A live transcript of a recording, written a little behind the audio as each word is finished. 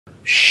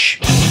Shh.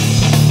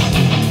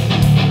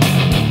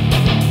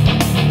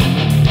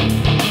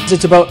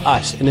 It's about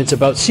us, and it's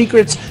about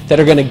secrets that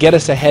are going to get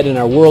us ahead in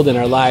our world, in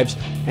our lives,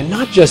 and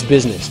not just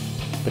business.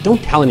 But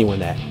don't tell anyone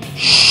that.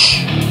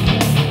 Shh.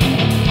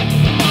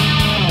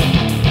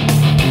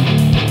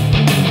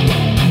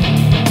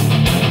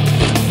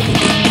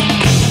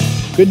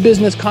 Good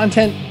business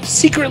content,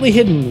 secretly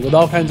hidden with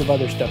all kinds of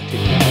other stuff too.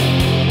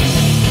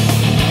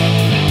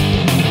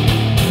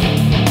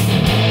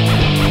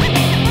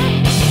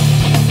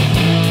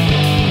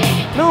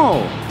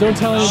 No. Don't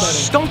tell anybody.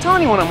 Shh, don't tell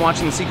anyone I'm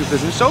watching the Secret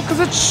Business Show, because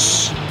it's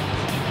shh.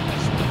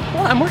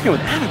 Well, I'm working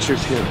with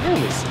amateurs here.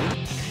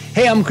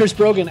 Hey, I'm Chris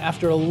Brogan.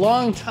 After a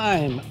long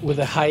time with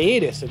a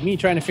hiatus of me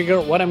trying to figure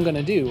out what I'm going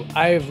to do,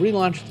 I've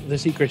relaunched The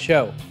Secret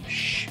Show.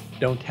 Shh.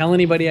 Don't tell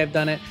anybody I've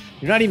done it.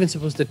 You're not even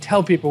supposed to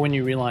tell people when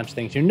you relaunch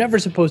things. You're never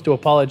supposed to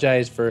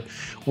apologize for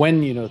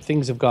when,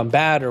 things have gone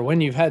bad or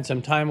when you've had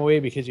some time away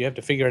because you have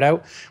to figure it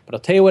out. But I'll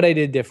tell you what I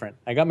did different.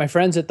 I got my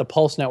friends at the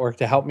Pulse Network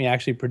to help me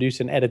actually produce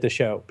and edit the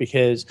show,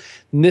 because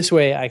in this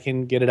way I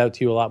can get it out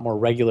to you a lot more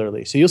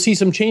regularly. So you'll see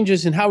some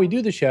changes in how we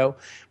do the show,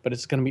 but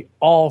it's going to be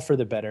all for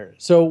the better.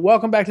 So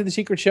welcome back to The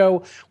Secret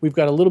Show. We've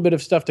got a little bit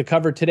of stuff to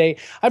cover today.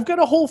 I've got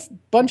a whole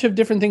bunch of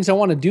different things I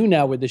want to do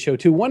now with the show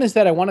too. One is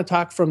that I want to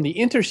talk from the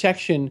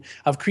intersection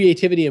of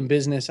creativity and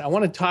business. I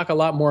want to talk a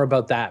lot more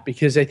about that,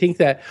 because I think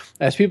that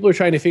as people are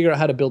trying to figure out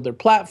how to build their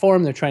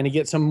platform, they're trying to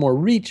get some more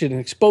reach and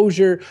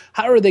exposure.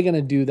 How are they going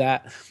to do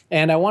that?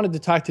 And I wanted to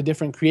talk to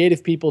different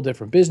creative people,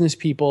 different business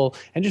people,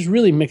 and just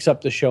really mix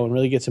up the show and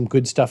really get some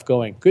good stuff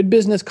going. Good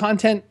business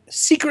content,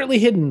 secretly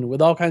hidden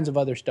with all kinds of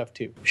other stuff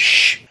too.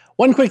 Shh.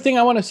 One quick thing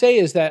I want to say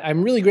is that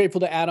I'm really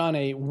grateful to add on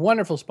a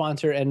wonderful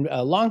sponsor and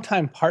a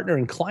longtime partner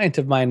and client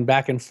of mine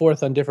back and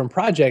forth on different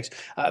projects,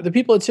 the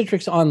people at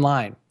Citrix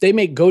Online. They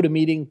make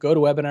GoToMeeting,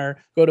 GoToWebinar,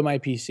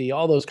 GoToMyPC,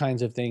 all those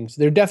kinds of things.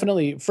 They're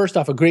definitely, first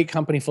off, a great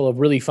company full of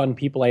really fun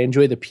people. I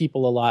enjoy the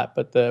people a lot,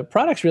 but the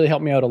products really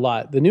help me out a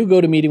lot. The new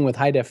GoToMeeting with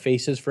high-def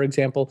faces, for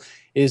example,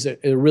 is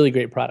a really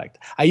great product.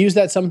 I use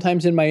that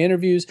sometimes in my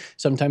interviews.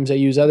 Sometimes I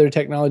use other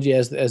technology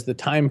as the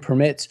time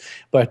permits.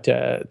 But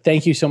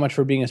thank you so much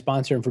for being a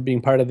sponsor and for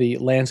being part of the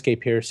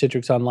landscape here,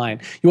 Citrix Online.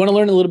 You want to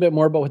learn a little bit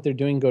more about what they're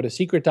doing, go to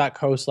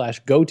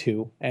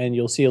secret.co/goto, and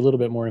you'll see a little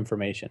bit more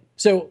information.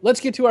 So let's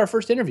get to our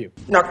first interview.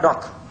 Knock,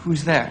 knock.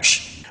 Who's there?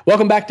 Shh.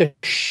 Welcome back to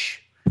Shh.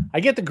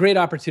 I get the great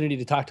opportunity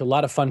to talk to a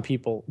lot of fun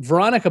people.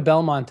 Veronica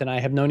Belmont and I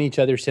have known each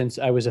other since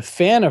I was a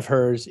fan of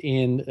hers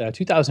in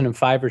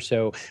 2005 or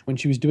so, when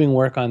she was doing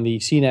work on the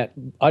CNET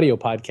audio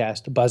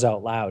podcast, Buzz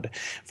Out Loud.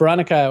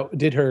 Veronica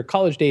did her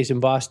college days in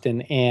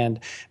Boston and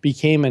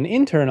became an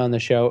intern on the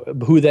show,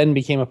 who then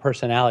became a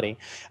personality.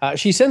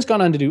 She's since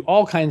gone on to do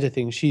all kinds of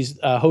things. She's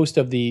a host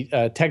of the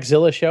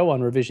Techzilla show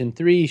on Revision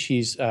 3.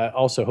 She's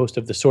also host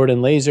of The Sword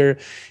and Laser.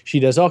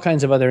 She does all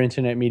kinds of other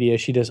internet media.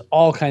 She does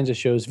all kinds of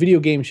shows, video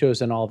game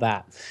shows and all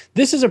that.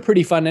 This is a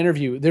pretty fun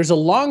interview. There's a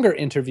longer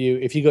interview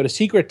if you go to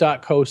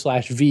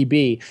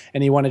secret.co/VB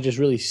and you want to just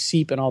really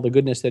seep in all the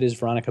goodness that is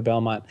Veronica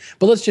Belmont.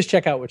 But let's just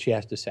check out what she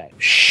has to say.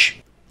 Shh.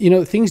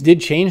 Things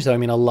did change, though. I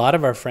mean, a lot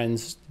of our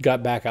friends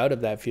got back out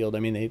of that field. I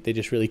mean, they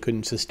just really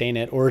couldn't sustain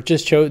it, or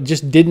just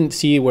didn't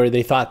see where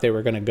they thought they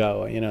were going to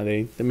go.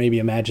 They maybe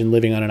imagined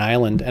living on an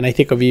island. And I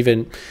think of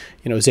even,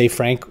 Zay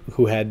Frank,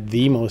 who had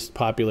the most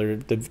popular,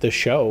 the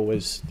show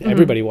was,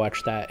 everybody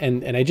watched that.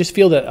 And I just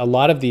feel that a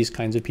lot of these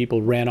kinds of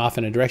people ran off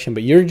in a direction,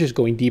 but you're just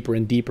going deeper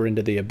and deeper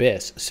into the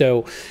abyss.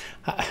 So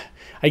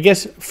I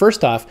guess,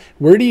 first off,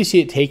 where do you see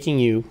it taking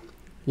you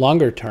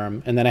longer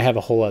term? And then I have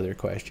a whole other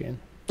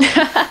question.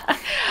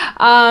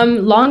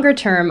 Longer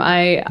term,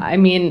 I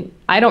mean,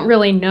 I don't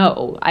really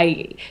know.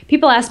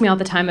 People ask me all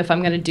the time if I'm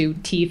going to do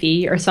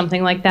TV or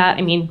something like that.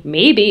 I mean,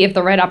 maybe if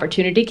the right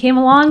opportunity came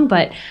along,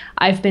 but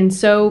I've been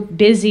so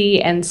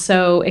busy and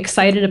so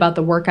excited about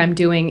the work I'm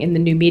doing in the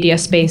new media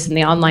space and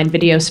the online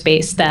video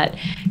space that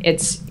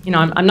it's,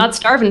 I'm not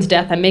starving to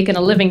death. I'm making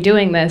a living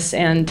doing this,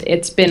 and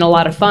it's been a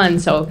lot of fun.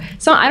 So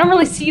I don't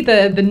really see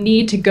the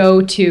need to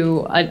go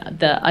to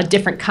a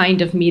different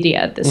kind of media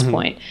at this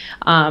point.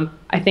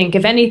 I think,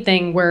 if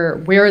anything,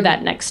 we're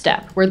that next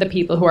step. We're the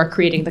people who are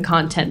creating the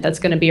content that's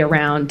going to be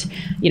around,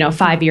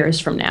 5 years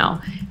from now.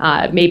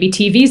 Maybe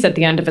TV's at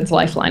the end of its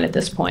lifeline at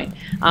this point.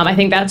 I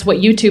think that's what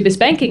YouTube is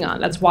banking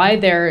on. That's why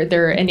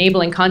they're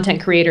enabling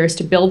content creators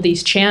to build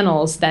these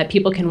channels that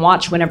people can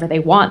watch whenever they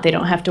want. They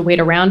don't have to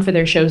wait around for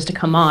their shows to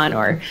come on,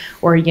 or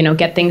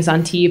get things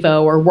on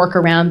TiVo, or work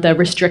around the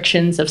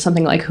restrictions of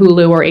something like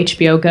Hulu or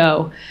HBO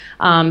Go.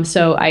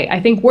 So I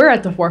think we're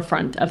at the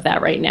forefront of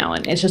that right now,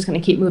 and it's just going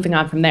to keep moving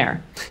on from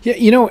there.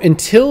 Yeah,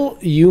 until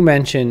you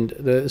mentioned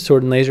the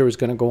Sword and Laser was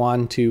going to go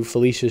on to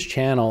Felicia's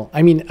channel,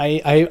 I mean,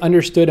 I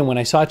understood, and when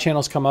I saw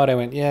channels come out, I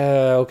went,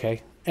 yeah,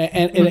 okay.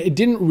 And it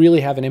didn't really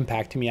have an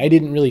impact to me. I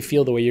didn't really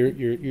feel the way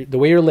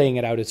you're laying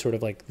it out. It's sort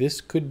of like, this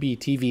could be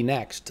TV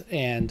next.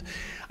 And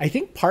I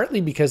think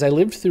partly because I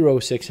lived through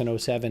 06 and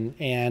 07,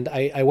 and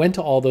I went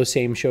to all those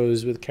same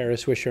shows with Kara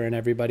Swisher and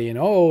everybody, and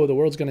the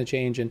world's going to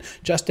change, and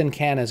Justin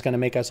Canna is going to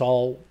make us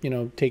all,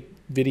 take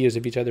videos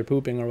of each other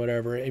pooping or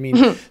whatever. I mean,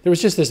 there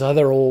was just this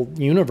other old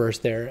universe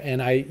there.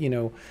 And I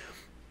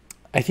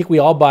think we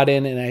all bought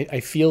in, and I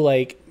feel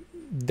like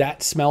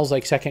that smells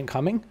like Second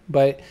Coming.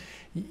 But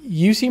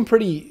you seem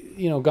pretty,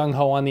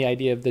 gung-ho on the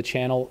idea of the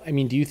channel. I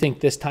mean, do you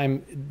think this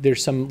time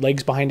there's some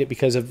legs behind it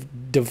because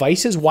of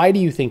devices? Why do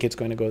you think it's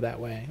going to go that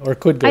way, or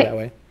could go that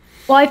way?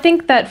 Well, I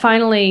think that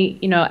finally,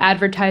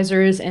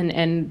 advertisers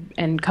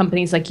and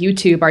companies like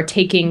YouTube are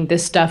taking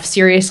this stuff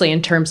seriously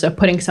in terms of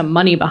putting some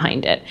money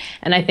behind it.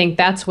 And I think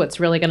that's what's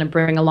really going to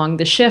bring along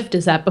the shift,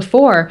 is that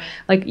before,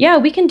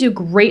 we can do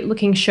great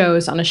looking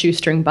shows on a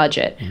shoestring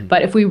budget.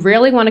 But if we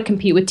really want to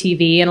compete with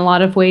TV, in a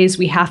lot of ways,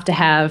 we have to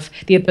have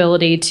the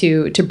ability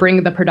to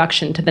bring the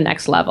production to the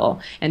next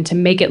level and to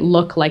make it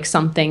look like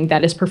something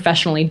that is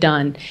professionally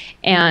done.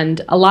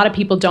 And a lot of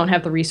people don't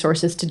have the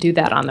resources to do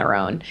that on their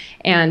own.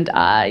 And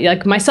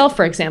like myself,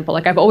 for example,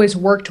 I've always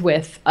worked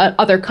with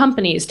other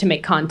companies to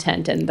make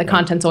content, and the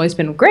content's always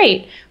been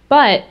great.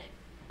 But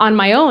on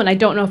my own, I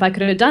don't know if I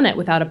could have done it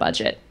without a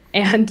budget.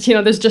 And,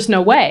 there's just no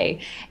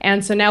way.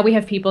 And so now we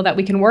have people that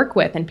we can work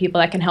with, and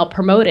people that can help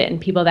promote it, and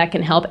people that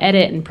can help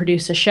edit and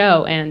produce a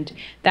show. And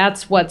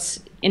that's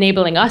what's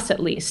enabling us, at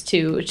least,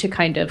 to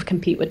kind of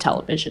compete with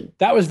television.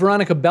 That was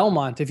Veronica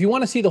Belmont. If you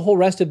want to see the whole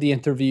rest of the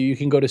interview, you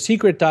can go to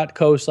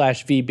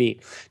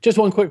secret.co/VB. Just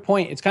one quick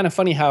point. It's kind of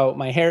funny how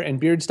my hair and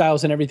beard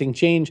styles and everything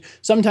change.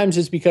 Sometimes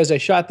it's because I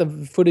shot the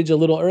footage a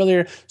little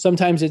earlier.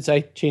 Sometimes it's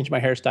I change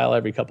my hairstyle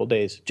every couple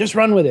days. Just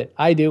run with it.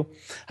 I do.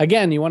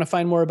 Again, you want to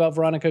find more about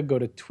Veronica, go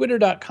to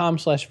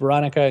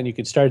twitter.com/Veronica, and you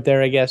can start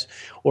there, I guess,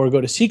 or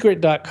go to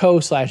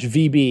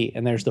secret.co/VB,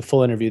 and there's the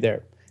full interview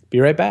there. Be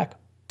right back.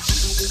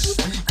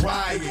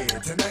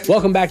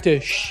 Welcome back to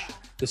Shh,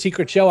 The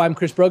Secret Show. I'm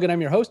Chris Brogan. I'm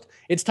your host.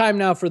 It's time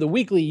now for the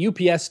weekly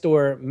UPS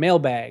Store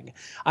mailbag.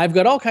 I've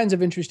got all kinds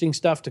of interesting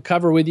stuff to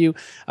cover with you.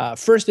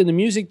 First, in the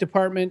music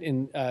department,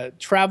 in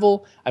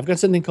travel, I've got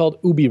something called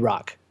Ubi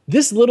Rock.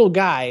 This little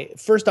guy,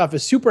 first off,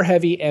 is super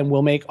heavy and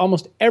will make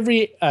almost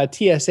every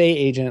TSA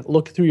agent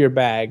look through your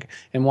bag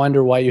and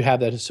wonder why you have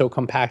that. It's so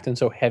compact and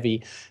so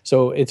heavy.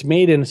 So it's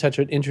made in such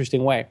an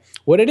interesting way.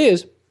 What it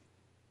is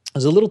a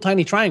little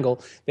tiny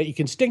triangle that you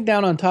can stick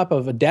down on top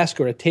of a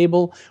desk or a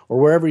table or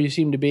wherever you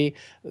seem to be.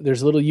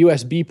 There's a little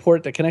USB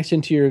port that connects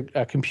into your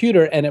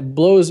computer, and it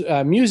blows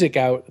music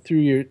out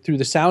through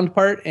the sound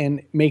part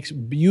and makes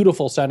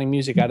beautiful sounding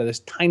music out of this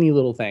tiny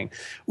little thing.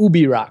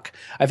 Ubi Rock.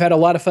 I've had a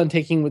lot of fun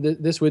taking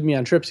this with me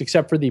on trips,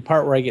 except for the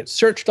part where I get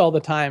searched all the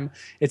time.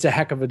 It's a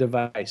heck of a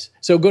device.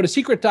 So go to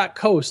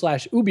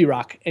secret.co/Ubi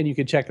Rock, and you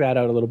can check that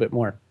out a little bit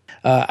more.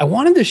 I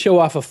wanted to show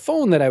off a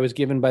phone that I was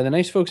given by the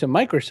nice folks at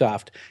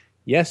Microsoft.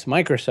 Yes,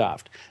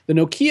 Microsoft. The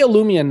Nokia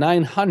Lumia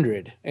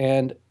 900,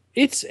 and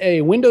it's a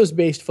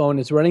Windows-based phone.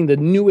 It's running the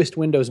newest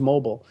Windows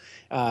Mobile.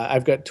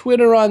 I've got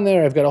Twitter on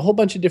there. I've got a whole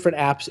bunch of different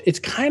apps. It's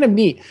kind of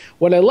neat.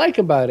 What I like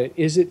about it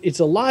is it's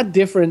a lot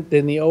different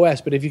than the OS,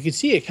 but if you can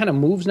see, it kind of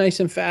moves nice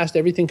and fast.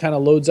 Everything kind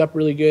of loads up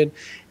really good.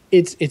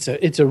 It's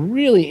a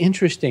really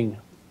interesting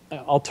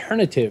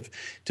alternative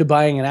to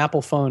buying an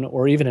Apple phone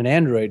or even an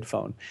Android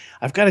phone.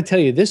 I've got to tell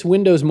you, this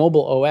Windows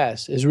Mobile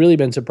OS has really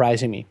been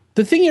surprising me.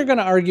 The thing you're going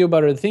to argue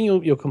about, or the thing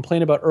you'll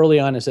complain about early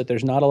on, is that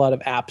there's not a lot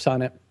of apps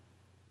on it.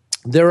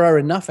 There are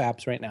enough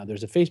apps right now.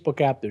 There's a Facebook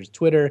app, there's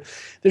Twitter,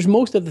 there's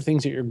most of the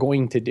things that you're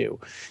going to do.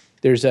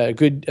 There's a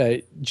good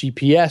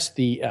GPS.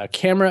 The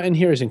camera in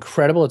here is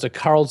incredible. It's a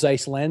Carl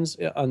Zeiss lens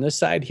on this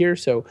side here,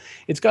 so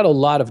it's got a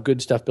lot of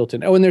good stuff built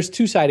in. Oh, and there's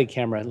two-sided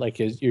camera like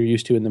you're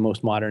used to in the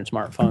most modern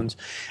smartphones.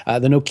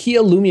 The Nokia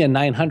Lumia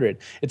 900.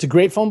 It's a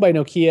great phone by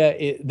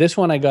Nokia. This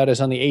one I got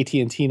is on the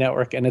AT&T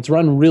network, and it's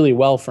run really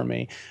well for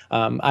me.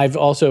 I've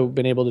also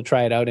been able to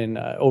try it out in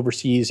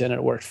overseas, and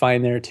it worked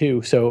fine there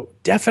too. So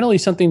definitely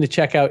something to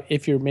check out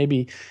if you're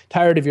maybe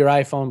tired of your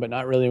iPhone but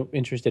not really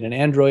interested in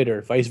Android,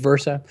 or vice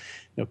versa.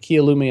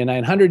 Nokia Lumia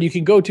 900. You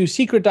can go to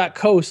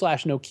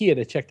secret.co/Nokia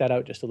to check that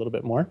out just a little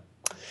bit more.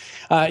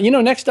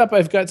 Next up,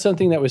 I've got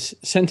something that was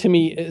sent to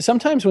me.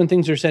 Sometimes when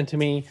things are sent to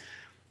me,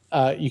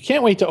 you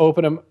can't wait to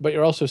open them, but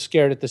you're also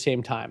scared at the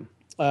same time.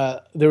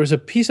 There was a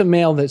piece of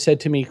mail that said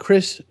to me,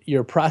 "Chris,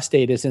 your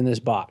prostate is in this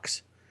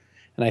box."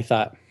 And I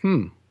thought,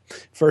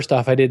 first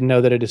off, I didn't know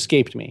that it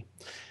escaped me.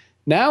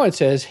 Now it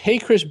says, "Hey,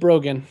 Chris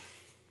Brogan,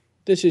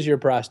 this is your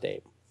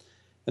prostate."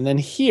 And then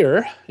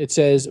here it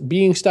says,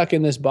 "Being stuck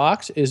in this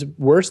box is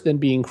worse than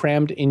being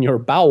crammed in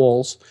your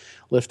bowels.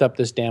 Lift up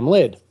this damn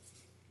lid."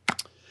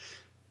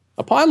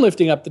 Upon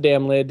lifting up the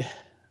damn lid,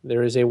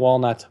 there is a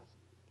walnut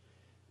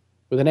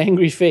with an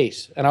angry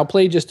face. And I'll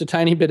play just a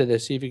tiny bit of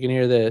this, see if you can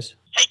hear this.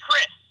 Hey,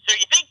 Chris, so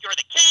you think you're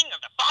the king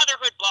of the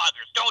fatherhood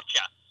bloggers, don't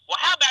you?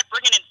 Well, how about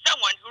bringing in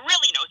someone who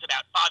really knows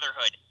about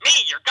fatherhood? Me,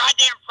 your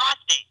goddamn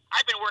prostate.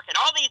 I've been working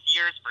all these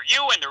years for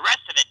you and the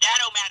rest of the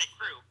Dad-O-Matic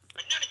crew.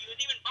 But none of you has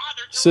even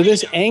bothered to So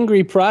this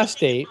angry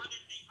prostate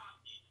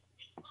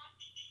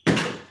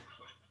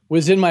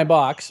was in my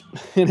box,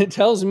 and it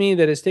tells me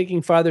that it's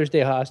taking Father's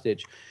Day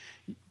hostage.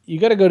 You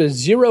got to go to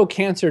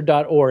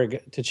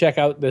zerocancer.org to check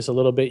out this a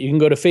little bit. You can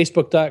go to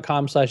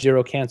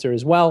facebook.com/zerocancer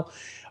as well,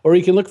 or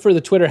you can look for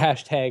the Twitter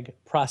hashtag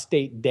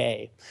prostate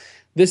day.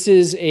 This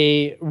is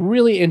a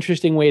really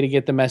interesting way to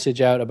get the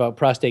message out about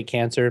prostate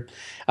cancer.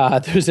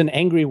 There's an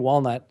angry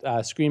walnut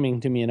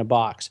screaming to me in a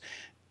box.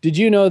 Did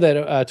you know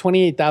that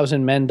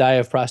 28,000 men die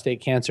of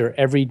prostate cancer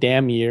every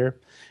damn year?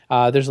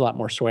 There's a lot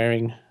more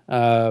swearing.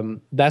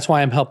 That's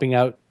why I'm helping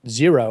out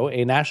Zero,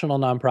 a national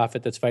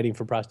nonprofit that's fighting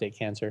for prostate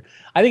cancer.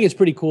 I think it's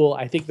pretty cool.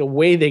 I think the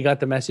way they got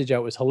the message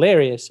out was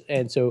hilarious.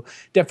 And so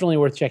definitely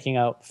worth checking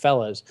out,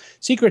 fellas.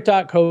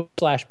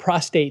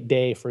 Secret.co/prostate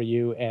day for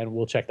you, and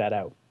we'll check that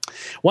out.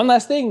 One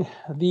last thing.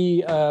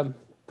 The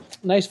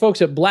nice folks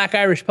at Black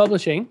Irish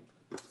Publishing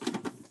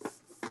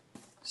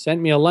sent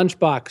me a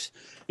lunchbox.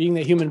 Being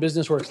that Human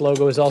Business Works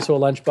logo is also a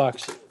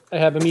lunchbox, I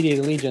have immediate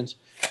allegiance.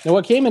 Now,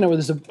 what came in it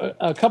was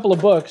a couple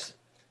of books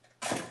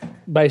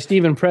by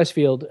Stephen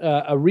Pressfield,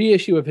 a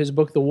reissue of his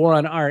book, The War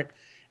on Art,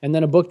 and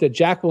then a book that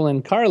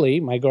Jacqueline Carley,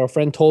 my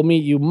girlfriend, told me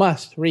you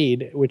must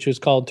read, which is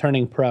called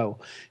Turning Pro.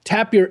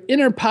 Tap your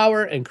inner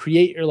power and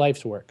create your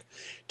life's work.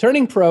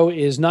 Turning Pro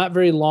is not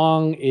very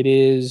long. It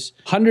is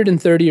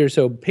 130 or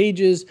so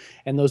pages,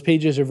 and those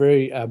pages are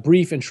very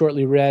brief and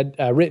shortly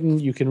written.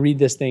 You can read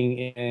this thing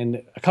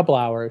in a couple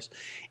hours.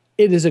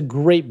 It is a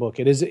great book.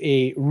 It is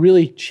a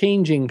really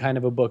changing kind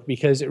of a book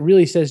because it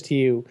really says to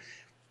you,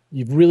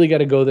 you've really got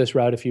to go this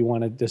route if you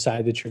want to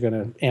decide that you're going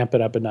to amp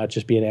it up and not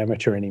just be an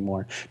amateur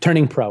anymore.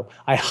 Turning Pro.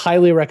 I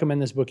highly recommend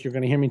this book. You're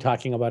going to hear me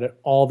talking about it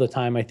all the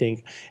time, I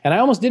think. And I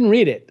almost didn't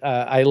read it.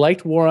 I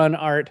liked War on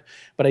Art,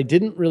 but I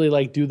didn't really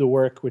like Do the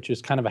Work, which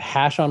is kind of a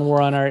hash on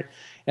War on Art.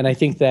 And I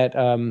think that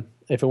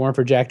if it weren't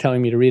for Jack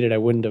telling me to read it, I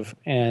wouldn't have.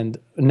 And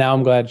now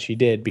I'm glad she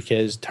did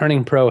because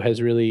Turning Pro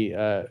has really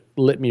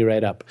lit me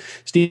right up.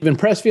 Stephen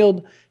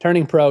Pressfield,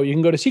 Turning Pro. You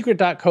can go to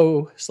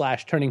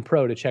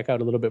secret.co/turningpro to check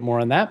out a little bit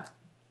more on that.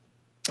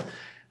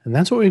 And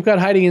that's what we've got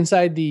hiding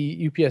inside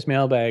the UPS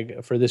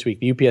mailbag for this week,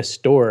 the UPS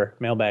store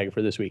mailbag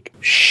for this week.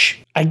 Shh.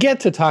 I get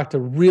to talk to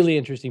really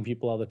interesting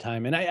people all the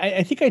time. And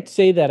I think I'd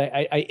say that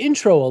I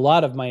intro a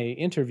lot of my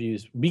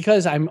interviews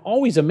because I'm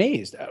always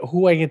amazed at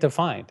who I get to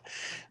find.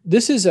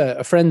 This is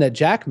a friend that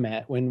Jack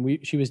met when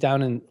she was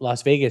down in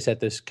Las Vegas at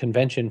this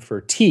convention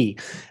for tea.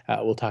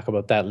 We'll talk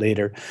about that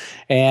later.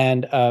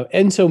 And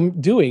so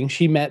doing,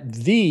 she met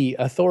the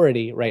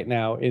authority right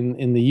now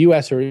in the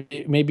U.S. or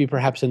maybe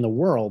perhaps in the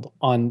world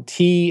on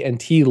tea and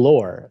tea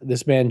lore,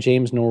 this man,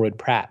 James Norwood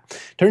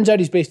Pratt. Turns out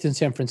he's based in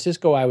San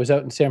Francisco. I was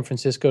out in San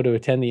Francisco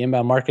to attend the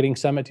Inbound Marketing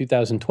Summit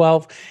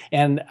 2012,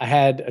 and I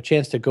had a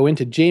chance to go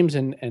into James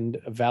and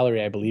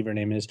Valerie, I believe her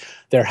name is,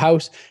 their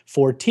house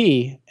for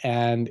tea,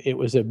 and it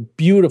was a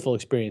beautiful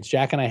experience.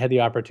 Jack and I had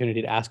the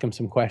opportunity to ask him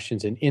some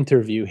questions and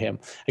interview him.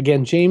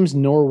 Again, James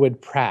Norwood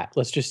Pratt.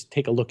 Let's just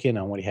take a look in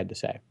on what he had to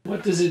say.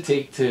 What does it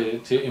take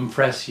to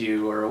impress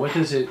you, or what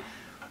does it...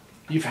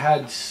 You've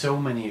had so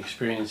many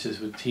experiences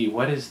with tea.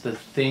 What is the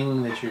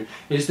thing that you're...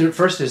 Is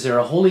there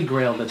a holy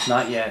grail that's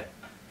not yet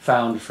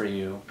found for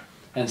you?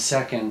 And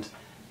second,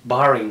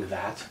 barring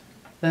that,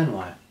 then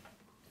what?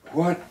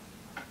 What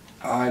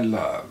I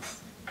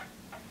love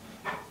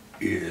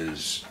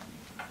is,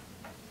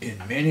 in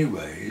many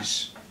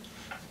ways,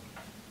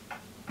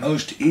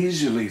 most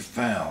easily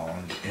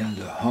found in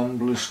the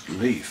humblest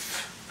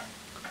leaf.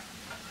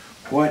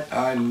 What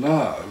I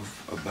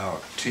love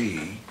about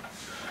tea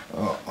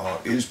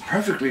is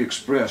perfectly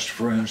expressed,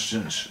 for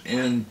instance,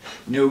 in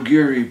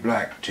Nilgiri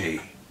black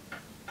tea,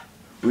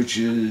 which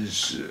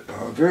is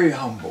very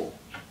humble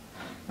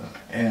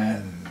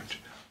and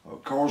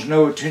calls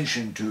no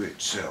attention to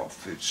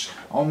itself. It's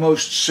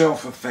almost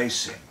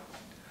self-effacing.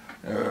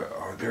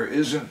 There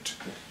isn't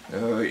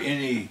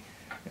any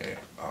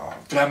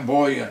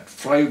flamboyant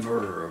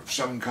flavor of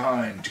some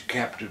kind to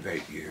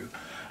captivate you.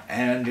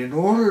 And in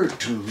order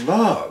to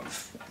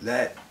love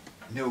that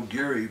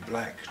Nilgiri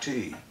black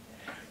tea,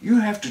 you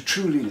have to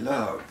truly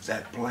love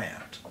that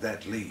plant,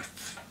 that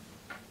leaf.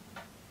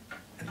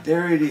 And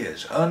there it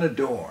is,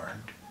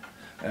 unadorned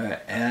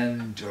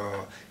and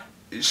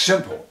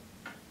simple.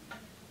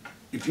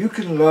 If you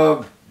can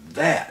love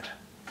that,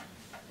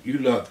 you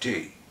love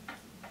tea.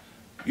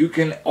 You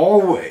can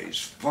always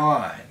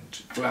find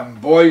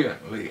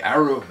flamboyantly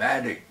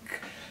aromatic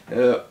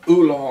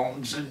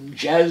oolongs and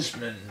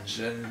jasmines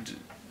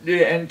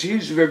and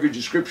teas of every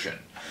description,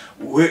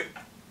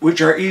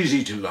 which are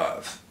easy to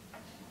love.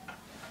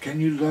 Can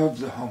you love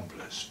the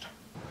humblest?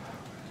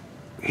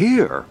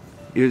 Here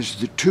is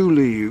the 2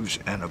 leaves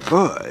and a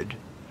bud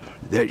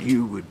that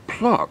you would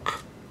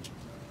pluck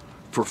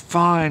for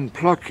fine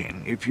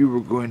plucking if you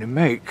were going to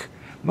make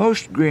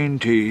most green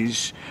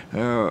teas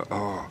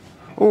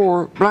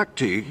or black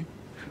tea.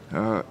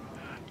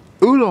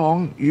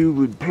 Oolong you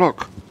would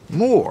pluck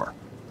more.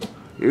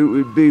 It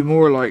would be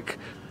more like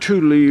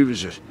 2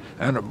 leaves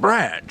and a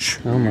branch.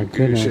 Oh my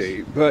goodness. You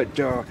see. But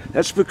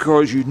that's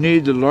because you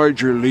need the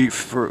larger leaf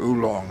for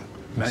oolong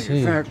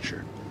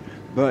manufacture.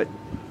 But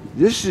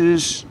this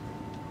is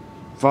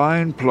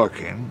fine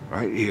plucking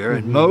right here,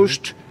 and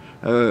most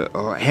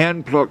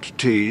hand-plucked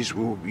teas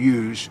will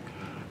use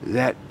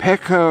that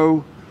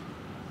peco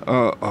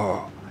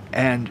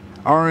and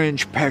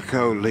orange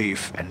peco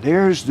leaf, and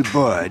there's the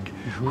bud,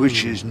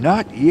 which is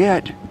not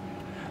yet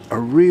a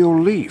real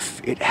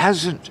leaf. It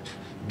hasn't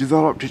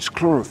developed its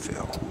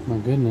chlorophyll. My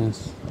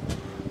goodness.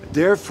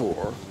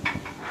 Therefore,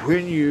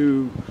 when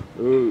you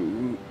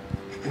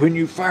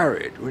fire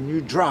it, when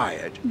you dry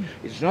it,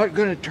 it's not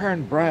going to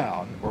turn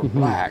brown or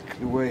black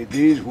the way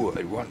these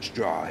would once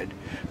dried.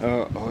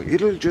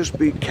 It'll just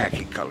be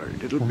khaki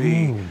colored. It'll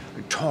be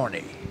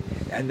tawny.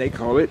 And they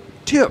call it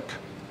tip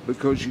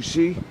because, you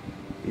see,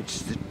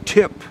 it's the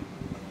tip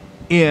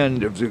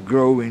end of the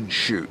growing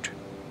shoot.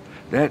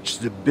 That's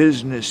the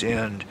business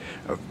end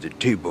of the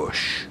tea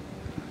bush.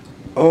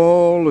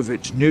 All of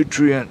its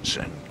nutrients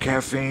and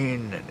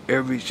caffeine and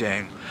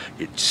everything,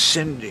 it's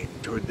sending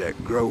toward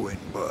that growing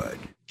bud.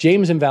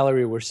 James and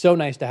Valerie were so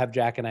nice to have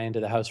Jack and I into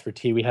the house for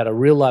tea. We had a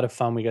real lot of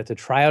fun. We got to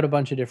try out a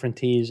bunch of different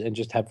teas and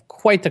just have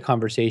quite the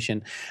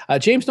conversation.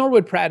 James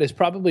Norwood Pratt is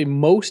probably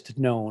most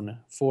known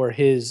for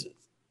his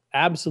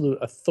absolute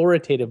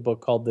authoritative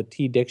book called The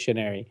Tea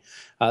Dictionary.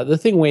 The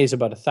thing weighs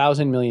about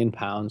 1,000 million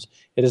pounds.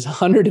 It is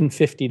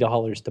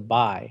 $150 to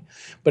buy.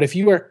 But if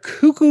you are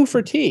cuckoo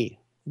for tea,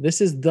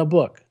 this is the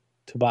book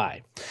to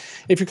buy.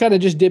 If you're kind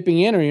of just dipping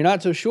in or you're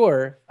not so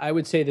sure, I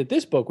would say that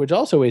this book, which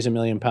also weighs 1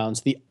 million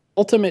pounds, The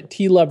Ultimate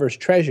Tea Lover's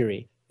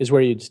Treasury, is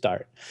where you'd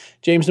start.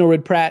 James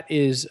Norwood Pratt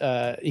is,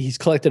 he's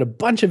collected a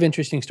bunch of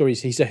interesting stories.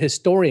 He's a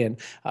historian,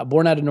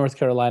 born out of North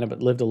Carolina,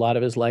 but lived a lot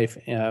of his life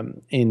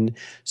in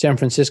San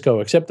Francisco,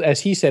 except,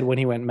 as he said, when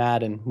he went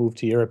mad and moved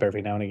to Europe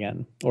every now and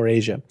again, or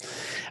Asia.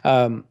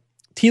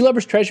 Tea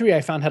Lover's Treasury, I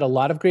found, had a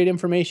lot of great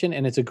information,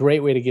 and it's a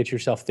great way to get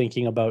yourself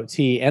thinking about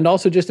tea and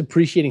also just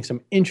appreciating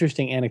some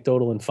interesting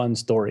anecdotal and fun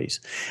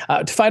stories.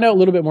 To find out a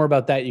little bit more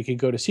about that, you could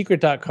go to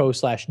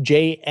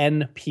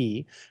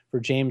secret.co/JNP for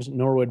James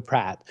Norwood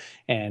Pratt,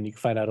 and you can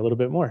find out a little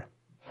bit more.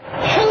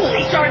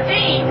 Holy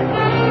sardine!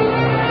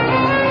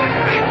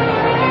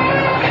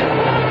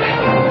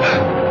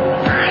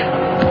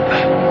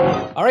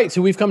 All right,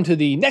 so we've come to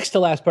the next to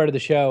last part of the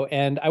show,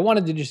 and I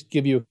wanted to just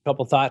give you a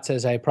couple thoughts,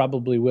 as I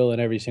probably will in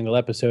every single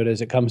episode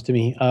as it comes to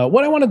me.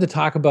 What I wanted to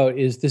talk about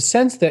is the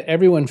sense that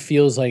everyone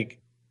feels like,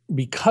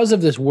 because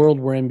of this world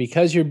we're in,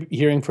 because you're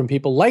hearing from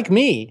people like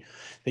me,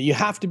 that you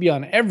have to be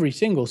on every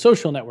single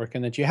social network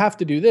and that you have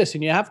to do this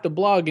and you have to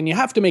blog and you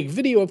have to make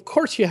video. Of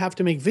course you have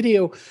to make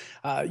video.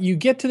 You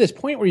get to this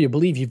point where you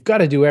believe you've got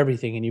to do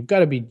everything and you've got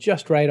to be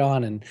just right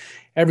on and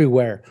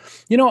everywhere.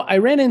 You know, I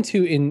ran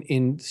into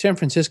in San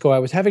Francisco, I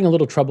was having a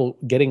little trouble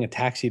getting a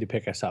taxi to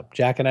pick us up.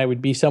 Jack and I would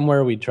be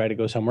somewhere, we'd try to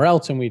go somewhere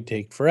else and we'd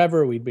take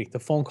forever. We'd make the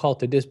phone call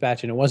to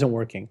dispatch and it wasn't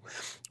working.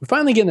 We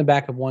finally get in the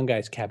back of one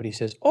guy's cab and he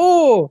says,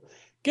 "Oh,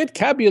 get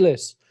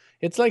Cabulous.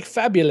 It's like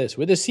fabulous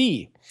with a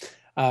C."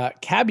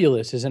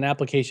 Cabulous is an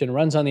application,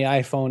 runs on the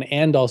iPhone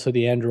and also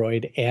the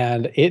Android,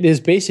 and it is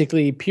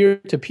basically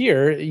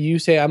peer-to-peer. You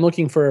say, "I'm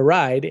looking for a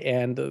ride,"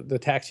 and the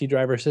taxi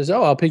driver says,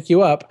 "Oh, I'll pick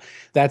you up."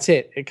 That's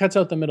it. It cuts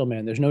out the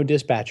middleman. There's no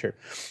dispatcher.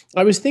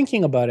 I was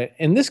thinking about it,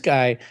 and this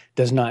guy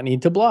does not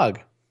need to blog.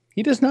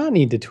 He does not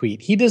need to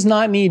tweet. He does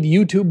not need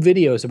YouTube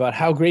videos about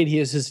how great he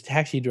is as a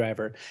taxi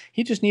driver.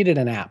 He just needed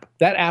an app.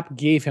 That app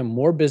gave him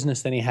more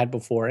business than he had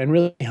before and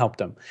really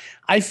helped him.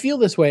 I feel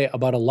this way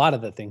about a lot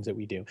of the things that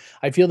we do.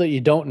 I feel that you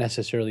don't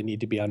necessarily need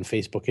to be on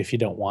Facebook if you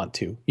don't want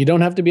to. You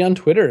don't have to be on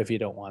Twitter if you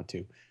don't want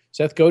to.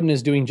 Seth Godin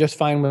is doing just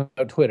fine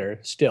without Twitter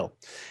still.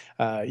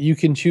 You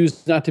can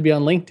choose not to be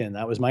on LinkedIn.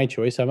 That was my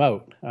choice. I'm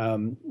out.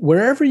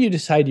 Wherever you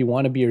decide you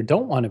want to be or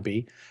don't want to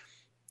be,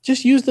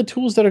 just use the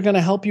tools that are going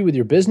to help you with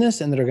your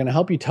business and that are going to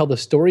help you tell the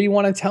story you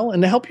want to tell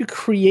and to help you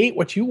create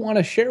what you want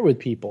to share with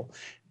people.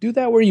 Do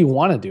that where you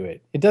want to do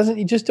it.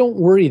 You just don't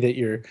worry that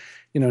you're,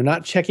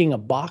 not checking a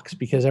box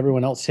because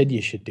everyone else said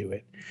you should do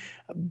it.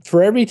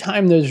 For every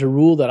time there's a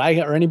rule that I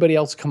or anybody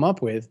else come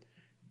up with,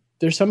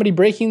 there's somebody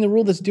breaking the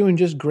rule that's doing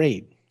just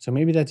great. So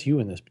maybe that's you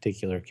in this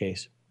particular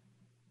case.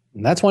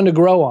 And that's one to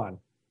grow on.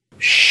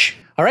 Shh.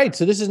 All right,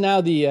 so this is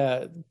now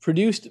the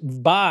produced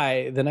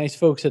by the nice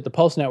folks at the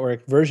Pulse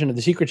Network version of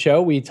The Secret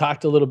Show. We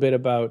talked a little bit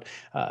about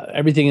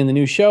everything in the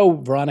new show.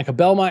 Veronica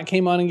Belmont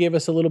came on and gave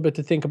us a little bit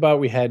to think about.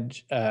 We had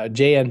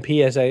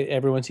JNP, as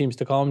everyone seems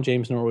to call him,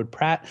 James Norwood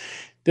Pratt.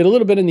 Did a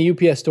little bit in the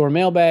UPS store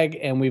mailbag,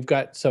 and we've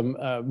got some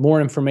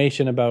more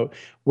information about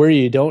where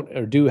you don't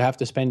or do have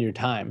to spend your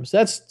time. So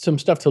that's some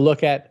stuff to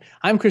look at.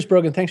 I'm Chris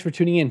Brogan. Thanks for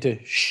tuning in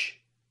to Shh,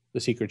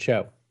 The Secret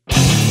Show.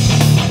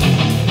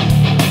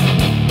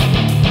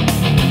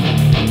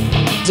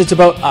 It's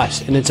about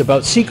us, and it's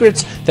about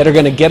secrets that are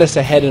going to get us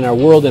ahead in our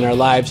world and our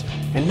lives,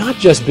 and not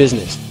just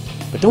business.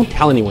 But don't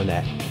tell anyone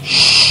that.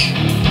 Shh.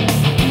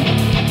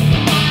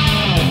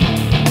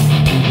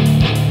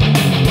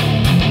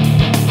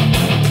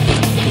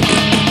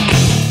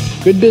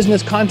 Good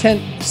business content,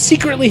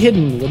 secretly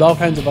hidden with all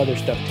kinds of other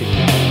stuff too.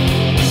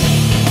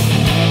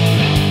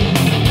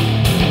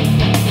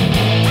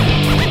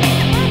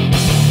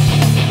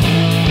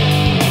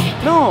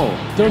 No.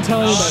 Don't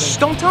tell anybody. Shh,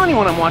 don't tell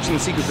anyone I'm watching The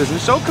Secret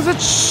Business Show, because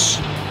it's shh.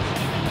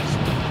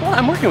 Well,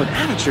 I'm working with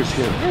amateurs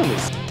here, really.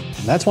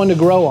 And that's one to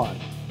grow on.